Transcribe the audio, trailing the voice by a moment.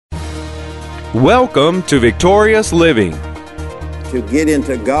Welcome to Victorious Living. To get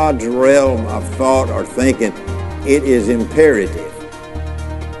into God's realm of thought or thinking, it is imperative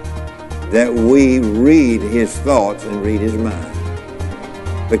that we read His thoughts and read His mind.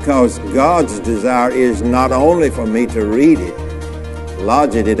 Because God's desire is not only for me to read it,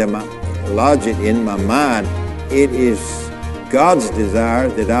 lodge it in my mind, it is God's desire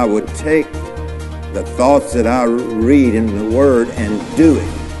that I would take the thoughts that I read in the Word and do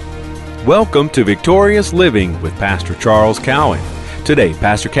it. Welcome to Victorious Living with Pastor Charles Cowan. Today,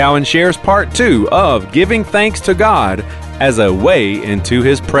 Pastor Cowan shares part 2 of Giving Thanks to God as a Way into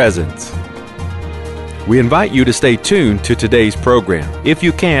His Presence. We invite you to stay tuned to today's program. If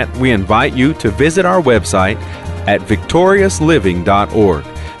you can't, we invite you to visit our website at victoriousliving.org.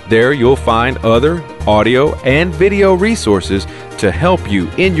 There you'll find other audio and video resources to help you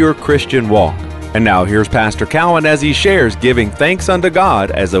in your Christian walk. And now here's Pastor Cowan as he shares giving thanks unto God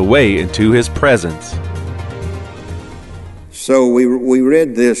as a way into His presence. So we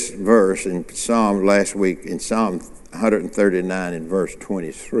read this verse in Psalm last week, in Psalm 139 in verse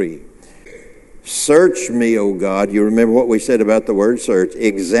 23. Search me, O God. You remember what we said about the word search.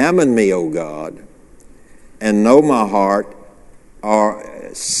 Examine me, O God, and know my heart,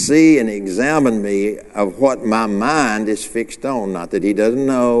 or see and examine me of what my mind is fixed on. Not that He doesn't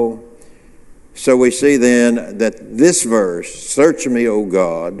know. So we see then that this verse, search me, O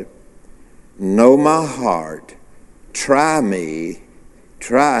God, know my heart, try me.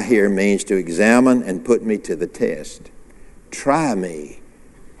 Try here means to examine and put me to the test. Try me.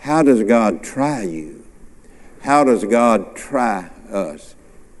 How does God try you? How does God try us?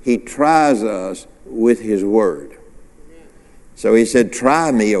 He tries us with His Word. So He said,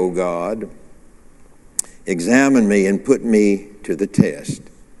 try me, O God, examine me and put me to the test.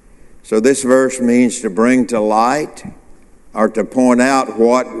 So this verse means to bring to light or to point out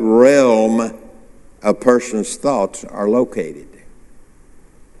what realm a person's thoughts are located.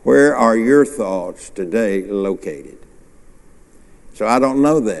 Where are your thoughts today located? So I don't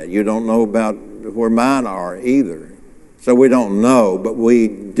know that. You don't know about where mine are either. So we don't know, but we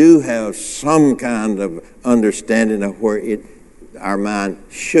do have some kind of understanding of where our mind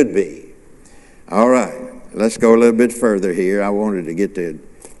should be. All right, let's go a little bit further here. I wanted to get to...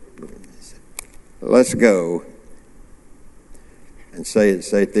 Let's go and say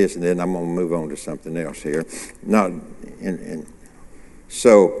this, and then I'm going to move on to something else here.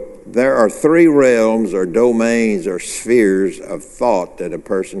 So there are 3 realms or domains or spheres of thought that a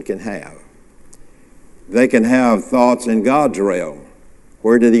person can have. They can have thoughts in God's realm.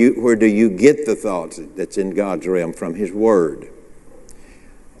 Where do you get the thoughts that's in God's realm? From His Word.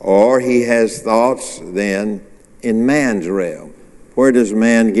 Or he has thoughts then in man's realm. Where does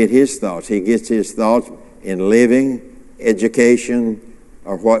man get his thoughts? He gets his thoughts in living, education,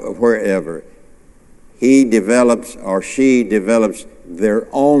 or wherever. He develops or she develops their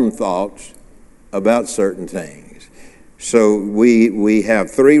own thoughts about certain things. So we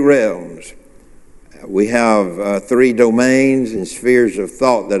have 3 realms. We have 3 domains and spheres of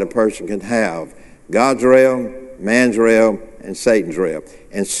thought that a person can have. God's realm, man's realm, and Satan's realm.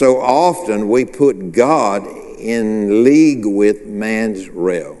 And so often we put God in league with man's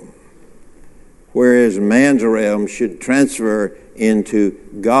realm, whereas man's realm should transfer into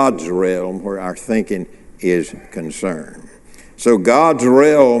God's realm where our thinking is concerned. So God's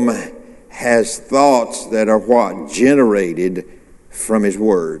realm has thoughts that are what? Generated from His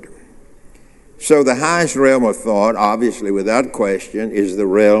Word. So the highest realm of thought, obviously without question, is the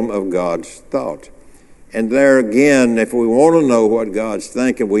realm of God's thought. And there again, if we want to know what God's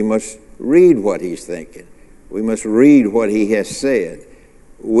thinking, we must read what He's thinking. We must read what He has said.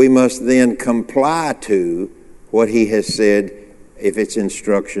 We must then comply to what He has said if it's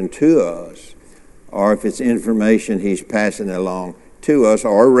instruction to us, or if it's information He's passing along to us,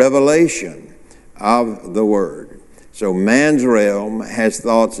 or revelation of the Word. So man's realm has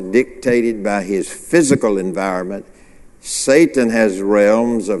thoughts dictated by his physical environment. Satan has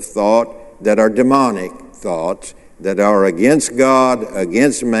realms of thought that are demonic thoughts, that are against God,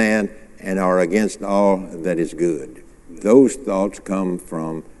 against man, and are against all that is good. Those thoughts come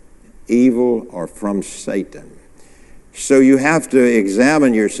from evil or from Satan. So you have to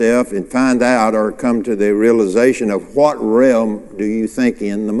examine yourself and find out or come to the realization of what realm do you think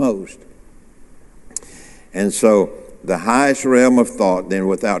in the most. And so the highest realm of thought, then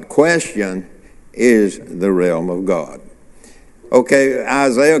without question, is the realm of God. Okay,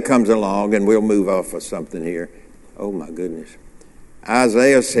 Isaiah comes along, and we'll move off of something here. Oh, my goodness.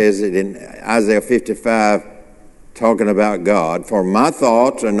 Isaiah says it in Isaiah 55, talking about God. For my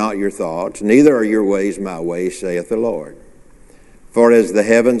thoughts are not your thoughts, neither are your ways my ways, saith the Lord. For as the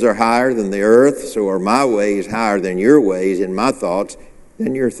heavens are higher than the earth, so are my ways higher than your ways, and my thoughts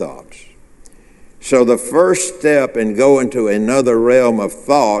than your thoughts. So the first step in going to another realm of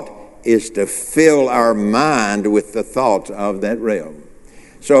thought is to fill our mind with the thoughts of that realm.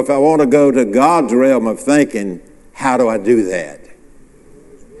 So if I want to go to God's realm of thinking, how do I do that?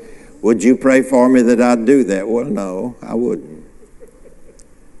 Would you pray for me that I'd do that? Well, no, I wouldn't.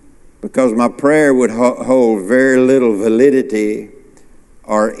 Because my prayer would hold very little validity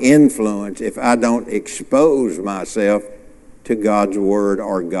or influence if I don't expose myself to God's word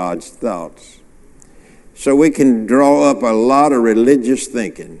or God's thoughts. So we can draw up a lot of religious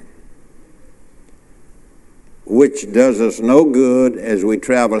thinking, which does us no good as we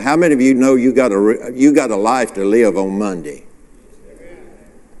travel. How many of you know you got a life to live on Monday?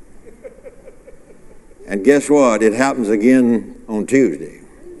 And guess what? It happens again on Tuesday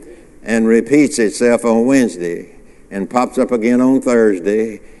and repeats itself on Wednesday and pops up again on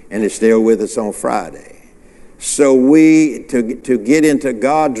Thursday, and it's still with us on Friday. So to get into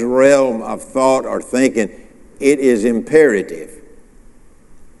God's realm of thought or thinking, it is imperative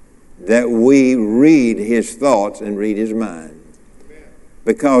that we read his thoughts and read his mind.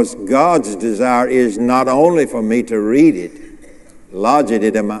 Because God's desire is not only for me to read it, lodge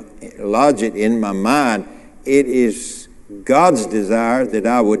it in my mind, it is God's desire that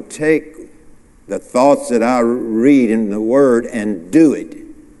I would take the thoughts that I read in the Word and do it.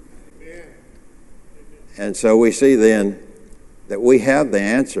 And so we see then that we have the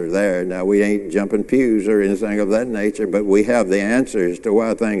answer there. Now, we ain't jumping pews or anything of that nature, but we have the answer as to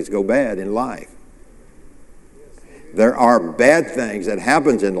why things go bad in life. There are bad things that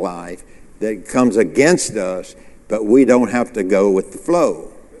happens in life that comes against us, but we don't have to go with the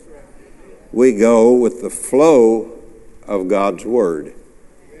flow. We go with the flow of God's Word.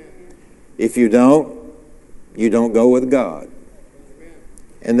 If you don't go with God.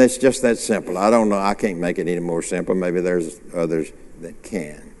 And that's just that simple. I don't know. I can't make it any more simple. Maybe there's others that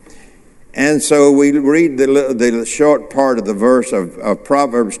can. And so we read the short part of the verse of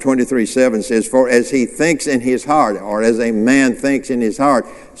Proverbs 23:7 says, "For as he thinks in his heart," or as a man thinks in his heart,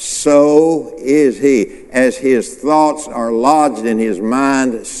 "so is he. As his thoughts are lodged in his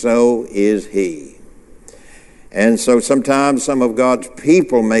mind, so is he." And so sometimes some of God's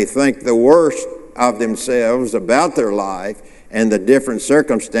people may think the worst of themselves about their life and the different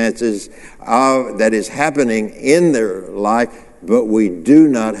circumstances that is happening in their life, but we do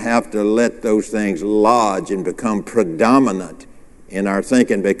not have to let those things lodge and become predominant in our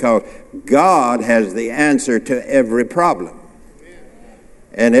thinking, because God has the answer to every problem.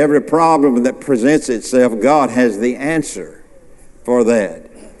 And every problem that presents itself, God has the answer for that.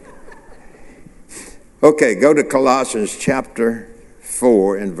 Okay, go to Colossians chapter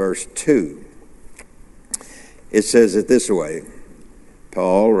 4 and verse 2. It says it this way.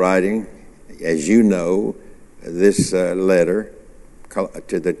 Paul writing, as you know, this letter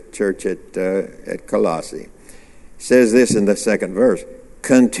to the church at Colossae, says this in the second verse: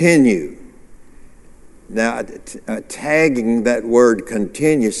 continue. Now, tagging that word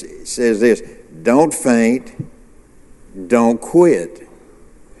continue says this: don't faint, don't quit.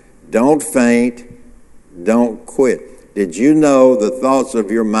 Don't faint, don't quit. Did you know the thoughts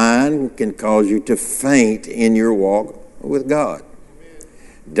of your mind can cause you to faint in your walk with God?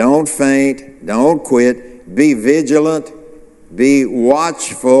 Don't faint, don't quit, be vigilant, be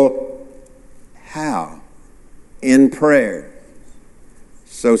watchful. How? In prayer.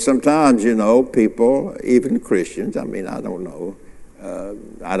 So sometimes, people, even Christians, I don't know,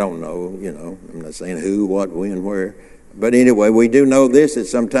 I'm not saying who, what, when, where. But anyway, we do know this, that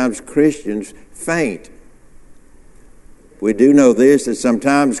sometimes Christians faint. We do know this, that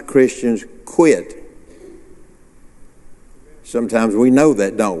sometimes Christians quit. Sometimes we know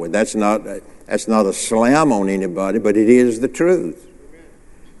that, don't we? That's not a slam on anybody, but it is the truth.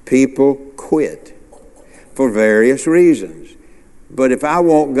 People quit for various reasons. But if I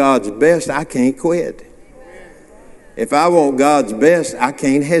want God's best, I can't quit. If I want God's best, I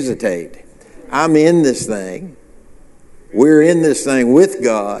can't hesitate. I'm in this thing. We're in this thing with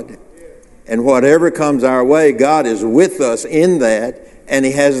God. And whatever comes our way, God is with us in that, and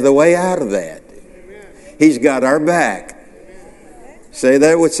he has the way out of that. He's got our back. Say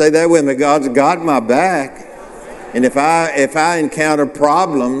that with me. God's got my back. And if I encounter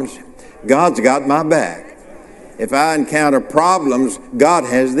problems, God's got my back. If I encounter problems, God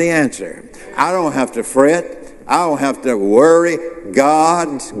has the answer. I don't have to fret. I don't have to worry.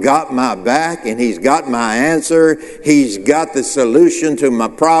 God's got my back, and he's got my answer. He's got the solution to my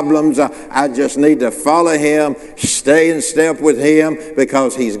problems. I just need to follow him, stay in step with him,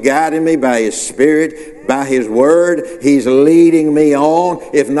 because he's guiding me by his Spirit, By His Word, He's leading me on,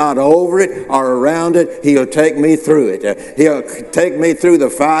 if not over it or around it, He'll take me through it. He'll take me through the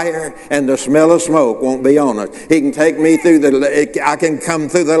fire, and the smell of smoke won't be on us. He can take me through I can come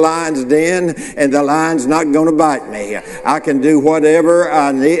through the lion's den, and the lion's not going to bite me. I can do whatever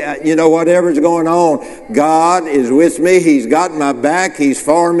I need, whatever's going on. God is with me. He's got my back. He's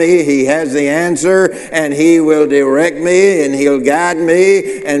for me. He has the answer, and He will direct me, and He'll guide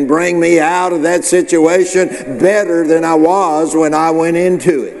me and bring me out of that situation better than I was when I went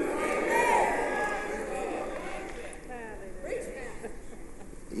into it.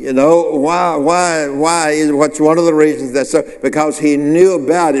 What's one of the reasons that's so? Because He knew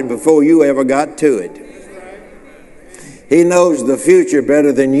about it before you ever got to it. He knows the future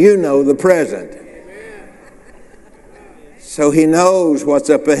better than you know the present. So He knows what's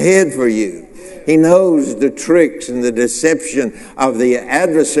up ahead for you. He knows the tricks and the deception of the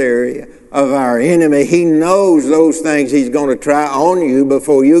adversary, of our enemy. He knows those things he's going to try on you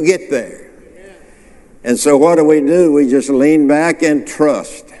before you get there. And so what do? We just lean back and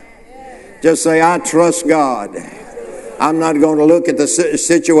trust. Just say, I trust God. I'm not going to look at the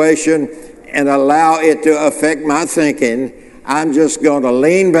situation and allow it to affect my thinking. I'm just going to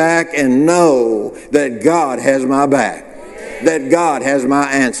lean back and know that God has my back. That God has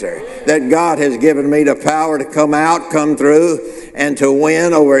my answer. That God has given me the power to come through, and to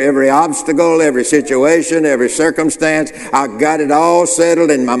win over every obstacle, every situation, every circumstance. I've got it all settled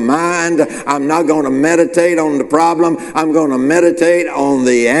in my mind. I'm not going to meditate on the problem. I'm going to meditate on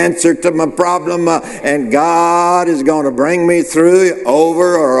the answer to my problem, and God is going to bring me through,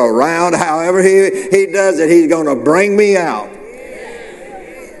 over or around. However He does it, He's going to bring me out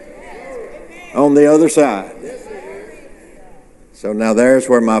on the other side. So now there's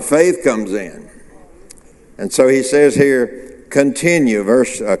where my faith comes in. And so he says here, continue,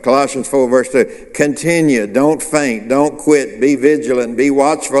 Colossians 4, verse 2, continue, don't faint, don't quit, be vigilant, be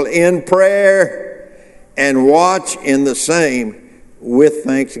watchful in prayer, and watch in the same with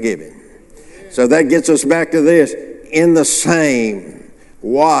thanksgiving. So that gets us back to this, in the same,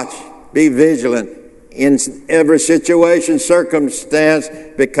 watch, be vigilant in every situation, circumstance,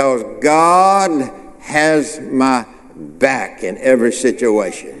 because God has my back in every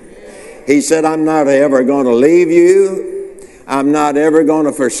situation. He said, I'm not ever going to leave you. I'm not ever going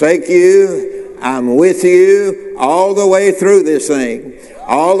to forsake you. I'm with you all the way through this thing,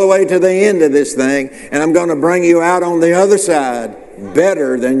 all the way to the end of this thing, and I'm going to bring you out on the other side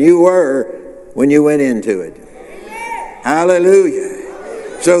better than you were when you went into it.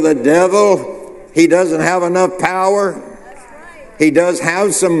 Hallelujah. So the devil, he doesn't have enough power. He does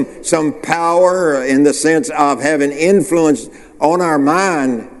have some power in the sense of having influence on our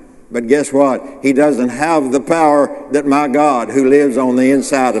mind, but guess what? He doesn't have the power that my God who lives on the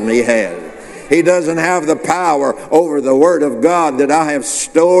inside of me has. He doesn't have the power over the Word of God that I have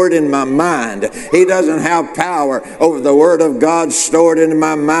stored in my mind. He doesn't have power over the Word of God stored in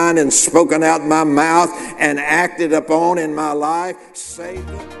my mind and spoken out my mouth and acted upon in my life. Saved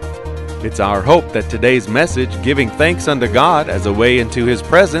it. It's our hope that today's message, Giving Thanks Unto God as a Way into His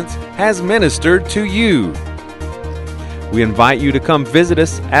Presence, has ministered to you. We invite you to come visit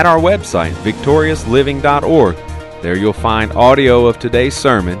us at our website, victoriousliving.org. There you'll find audio of today's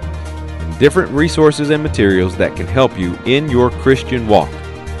sermon and different resources and materials that can help you in your Christian walk.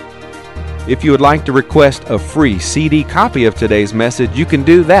 If you would like to request a free CD copy of today's message, you can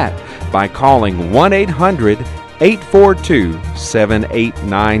do that by calling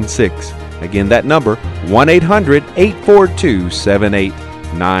 1-800-842-7896. Again, that number,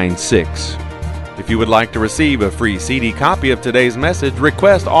 1-800-842-7896. If you would like to receive a free CD copy of today's message,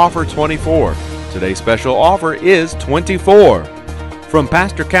 request offer 24. Today's special offer is 24. From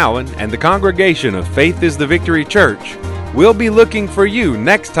Pastor Cowan and the congregation of Faith is the Victory Church, we'll be looking for you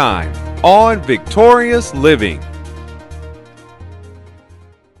next time on Victorious Living.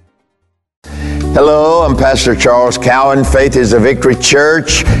 Hello, I'm Pastor Charles Cowan, Faith is the Victory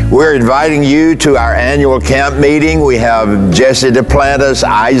Church. We're inviting you to our annual camp meeting. We have Jesse DePlantis,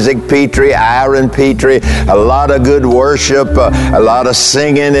 Isaac Petrie, Aaron Petrie, a lot of good worship, a lot of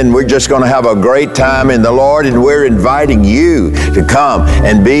singing, and we're just going to have a great time in the Lord, and we're inviting you to come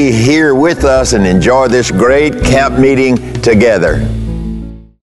and be here with us and enjoy this great camp meeting together.